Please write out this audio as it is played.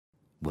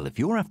Well, if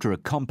you're after a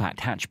compact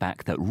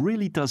hatchback that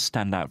really does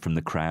stand out from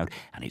the crowd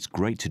and it's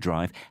great to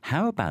drive,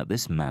 how about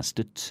this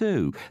Mazda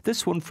 2?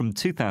 This one from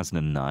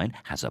 2009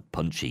 has a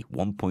punchy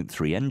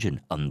 1.3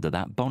 engine under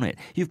that bonnet.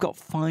 You've got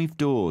 5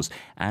 doors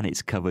and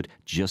it's covered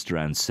just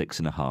around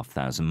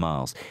 6,500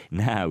 miles.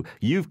 Now,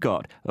 you've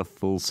got a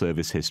full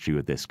service history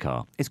with this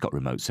car. It's got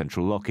remote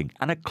central locking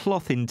and a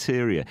cloth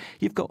interior.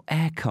 You've got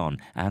aircon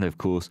and, of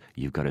course,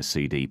 you've got a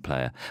CD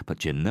player.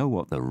 But you know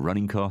what? The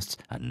running costs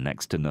are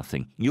next to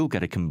nothing. You'll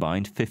get a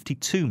combined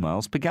 52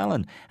 miles per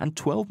gallon, and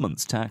 12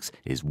 months tax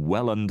is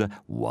well under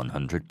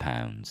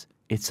 £100.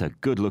 It's a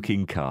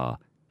good-looking car,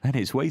 and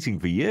it's waiting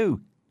for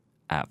you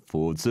at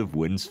Fords of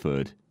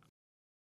Winsford.